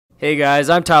Hey guys,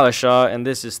 I'm Tyler Shaw, and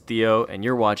this is Theo, and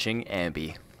you're watching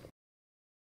AMBY.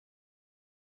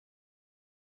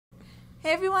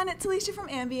 Hey everyone, it's Alicia from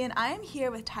AMBY, and I am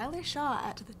here with Tyler Shaw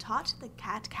at the Tot The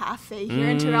Cat Cafe here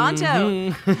in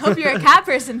Toronto. I hope you're a cat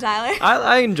person, Tyler.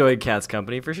 I enjoy cats'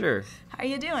 company, for sure. How are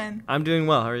you doing? I'm doing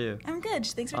well. How are you? I'm good.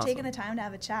 Thanks for taking the time to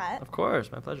have a chat. Of course,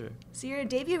 my pleasure. So your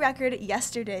debut record,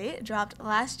 Yesterday, dropped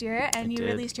last year, and you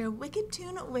released your Wicked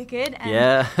tune, Wicked. And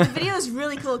yeah. The video is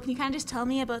really cool. Can you kind of just tell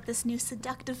me about this new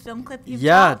seductive film clip you've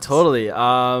Yeah, dropped? totally.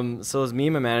 So it was me,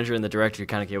 my manager, and the director who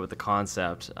kind of came up with the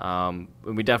concept.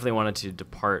 We definitely wanted to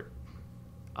depart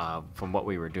from what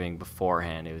we were doing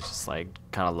beforehand. It was just like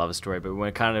kind of love story, but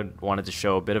we kind of wanted to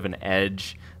show a bit of an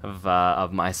edge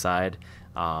of my side.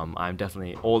 I'm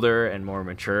definitely older and more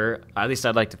mature. At least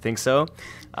I'd like to think so.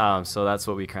 So that's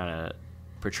what we kind of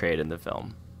portrayed in the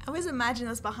film. I always imagine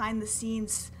those behind the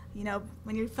scenes, you know,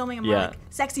 when you're filming a more like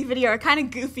sexy video, are kind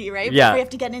of goofy, right? Yeah. Before you have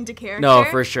to get into character. No,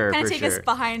 for sure. Kind of for take sure. us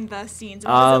behind the scenes.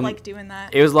 What was it like doing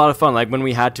that? It was a lot of fun. Like when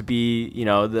we had to be, you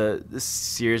know, the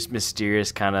serious,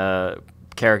 mysterious kind of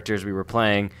characters we were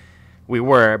playing. We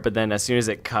were, but then as soon as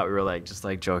it cut, we were like just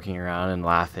like joking around and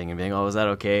laughing and being, "Oh, was that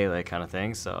okay?" like kind of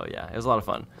thing. So yeah, it was a lot of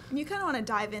fun. And you kind of want to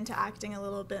dive into acting a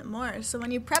little bit more. So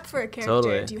when you prep for a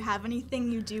character, do you have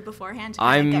anything you do beforehand to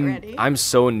kind of get ready? I'm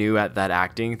so new at that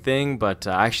acting thing, but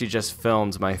I actually just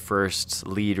filmed my first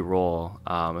lead role,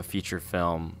 a feature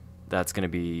film that's going to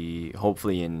be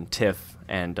hopefully in TIFF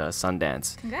and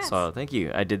Sundance. Congrats. So thank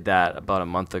you. I did that about a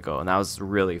month ago, and that was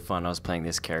really fun. I was playing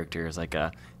this character as like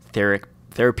a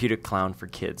therapeutic clown for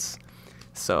kids.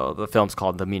 So the film's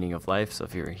called The Meaning of Life. So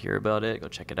if you hear about it, go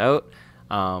check it out.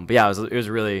 But yeah, it was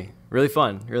really, really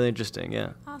fun, really interesting.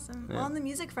 Yeah. Awesome. Yeah. Well, on the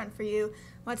music front for you,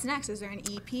 what's next? Is there an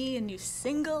EP, a new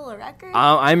single, a record?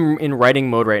 I'm in writing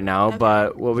mode right now, Okay.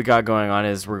 but what we got going on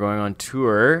is we're going on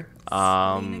tour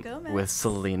Selena with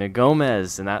Selena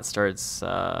Gomez, and that starts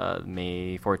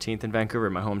May 14th in Vancouver,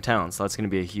 my hometown. So that's going to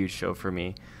be a huge show for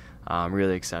me. I'm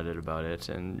really excited about it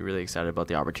and really excited about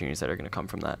the opportunities that are going to come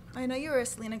from that. I know you were a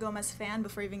Selena Gomez fan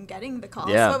before even getting the call.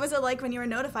 Yeah. So what was it like when you were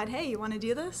notified, hey, you want to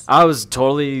do this? I was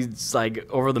totally like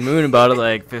over the moon about it,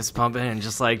 like fist pumping and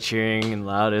just like cheering and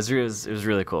loud. It was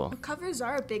really cool. Covers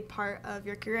are a big part of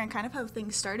your career and kind of how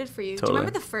things started for you. Totally. Do you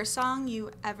remember the first song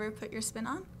you ever put your spin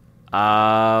on?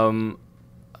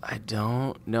 I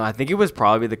don't know. I think it was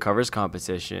probably the covers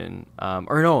competition.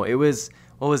 Or no, it was,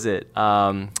 what was it?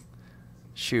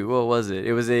 Shoot, what was it?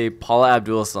 It was a Paula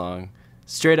Abdul song.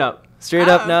 Straight up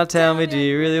now, tell me, do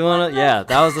you really want to? Yeah,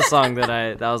 that was the song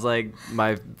that was like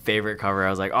my favorite cover. I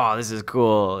was like, oh, this is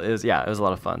cool. It was a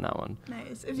lot of fun, that one.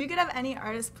 Nice. If you could have any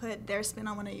artist put their spin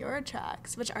on one of your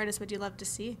tracks, which artist would you love to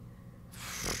see?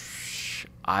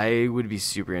 I would be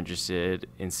super interested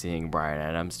in seeing Bryan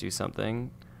Adams do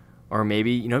something. Or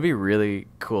maybe, you know, it'd be really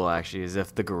cool actually is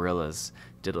if the Gorillaz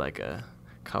did like a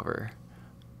cover.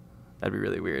 That'd be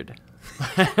really weird.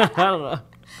 I don't know.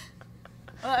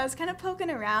 Well, I was kind of poking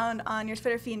around on your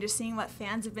Twitter feed and just seeing what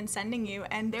fans have been sending you,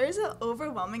 and there's an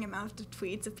overwhelming amount of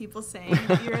tweets of people saying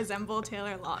that you resemble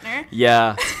Taylor Lautner.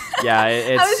 Yeah.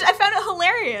 I found it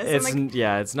hilarious.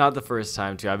 It's not the first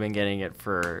time too. I've been getting it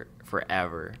for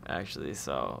forever actually.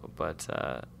 So, but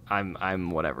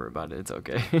I'm whatever about it. It's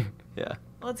okay. Yeah.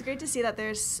 Well, it's great to see that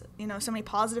there's, you know, so many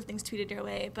positive things tweeted your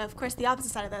way. But, of course, the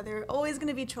opposite side of that, there are always going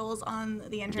to be trolls on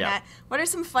the internet. Yeah. What are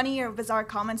some funny or bizarre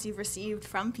comments you've received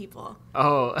from people?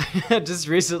 Oh, just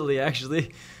recently,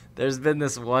 actually, there's been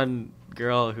this one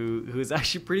girl who's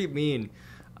actually pretty mean.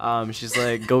 She's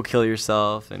like, go kill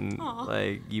yourself, and Aww.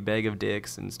 like, you bag of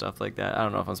dicks and stuff like that. I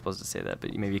don't know if I'm supposed to say that,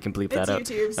 but maybe you can bleep that out. It's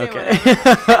YouTube, say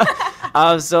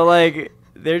whatever. So, like,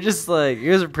 they're just like,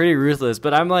 you guys are pretty ruthless,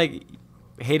 but I'm like,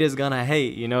 hate is gonna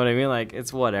hate, you know what I mean? Like,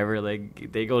 it's whatever.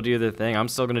 Like, they go do their thing. I'm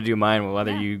still gonna do mine,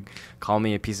 whether you call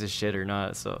me a piece of shit or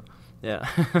not. So, yeah.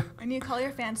 And you call your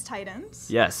fans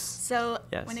Tytans. Yes. So,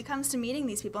 when it comes to meeting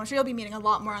these people, I'm sure you'll be meeting a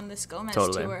lot more on this Gomez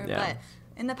tour. Yeah. But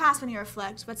in the past, when you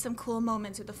reflect, what's some cool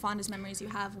moments or the fondest memories you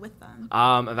have with them?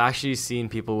 I've actually seen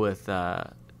people with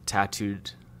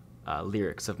tattooed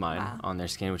lyrics of mine on their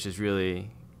skin, which is really,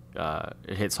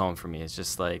 it hits home for me. It's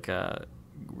just like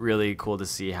really cool to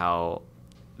see how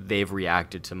they've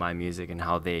reacted to my music and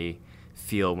how they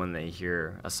feel when they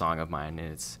hear a song of mine.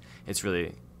 And it's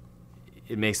really,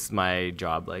 it makes my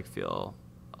job like feel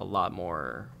a lot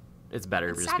more, it's better.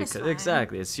 It's just satisfying. because,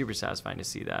 exactly, it's super satisfying to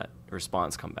see that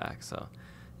response come back. So,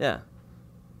 yeah.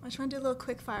 I just want to do a little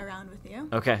quick fire round with you.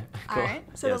 Okay, cool. All right.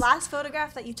 So Yes. the last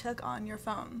photograph that you took on your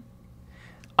phone?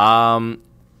 I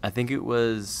think it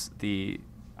was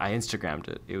I Instagrammed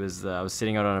it. It was, I was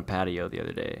sitting out on a patio the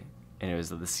other day, and it was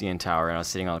the CN Tower, and I was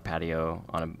sitting on a patio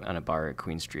on a bar at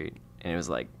Queen Street, and it was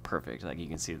like perfect. Like you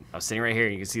can see, I was sitting right here,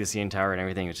 you can see the CN Tower and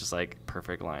everything. It's just like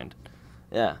perfect lined.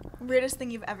 Yeah. Weirdest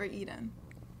thing you've ever eaten?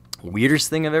 Weirdest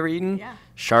thing I've ever eaten? Yeah.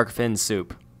 Shark fin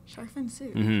soup. Shark fin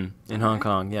soup. Mm-hmm. In Hong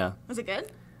Kong, yeah. Was it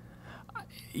good?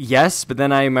 Yes, but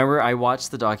then I remember I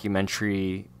watched the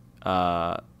documentary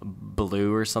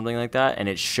Blue or something like that, and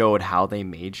it showed how they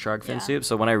made shark fin soup.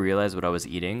 So when I realized what I was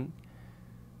eating,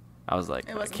 I was like,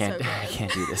 I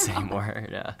can't do this anymore.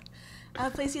 Yeah. A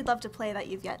place you'd love to play that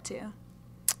you've yet to?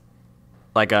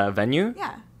 Like a venue?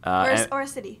 Yeah. Or a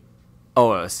city.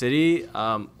 Oh, a city?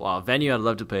 Well, a venue, I'd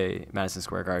love to play Madison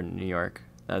Square Garden, New York.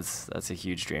 That's a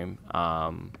huge dream.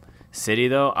 City,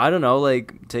 though, I don't know.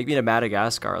 Like, take me to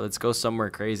Madagascar. Let's go somewhere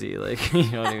crazy. Like,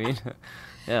 you know what I mean?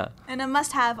 Yeah. And a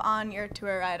must-have on your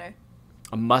tour rider?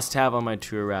 A must-have on my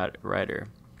tour rider.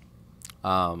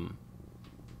 Lemon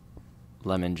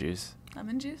juice.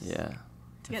 Lemon juice? Yeah.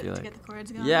 To get the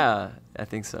chords going? Yeah, I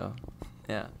think so.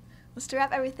 Yeah. Well, to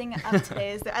wrap everything up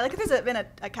today, I like if there's been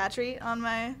a cat treat on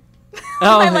my...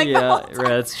 Oh, yeah, right,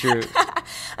 that's true. To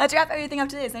wrap everything up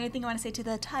today, is there anything you want to say to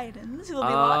the Titans who will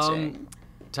be watching?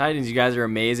 Titans, you guys are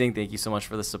amazing. Thank you so much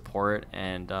for the support,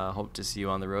 and hope to see you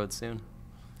on the road soon.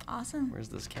 Awesome. Where's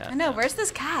this cat? I know, where's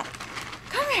this cat?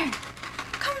 Come here.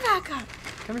 Come back up.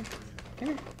 Come here. Come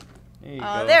here. There you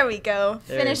go. There we go.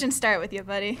 Finish and start with you,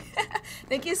 buddy.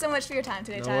 Thank you so much for your time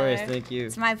today, Tyler. No worries, thank you.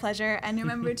 It's my pleasure. And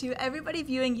remember, to everybody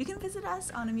viewing, you can visit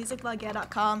us on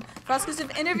musicblogya.com for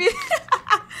exclusive interviews,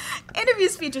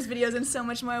 features, videos, and so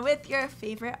much more with your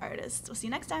favorite artists. We'll see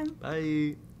you next time.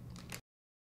 Bye.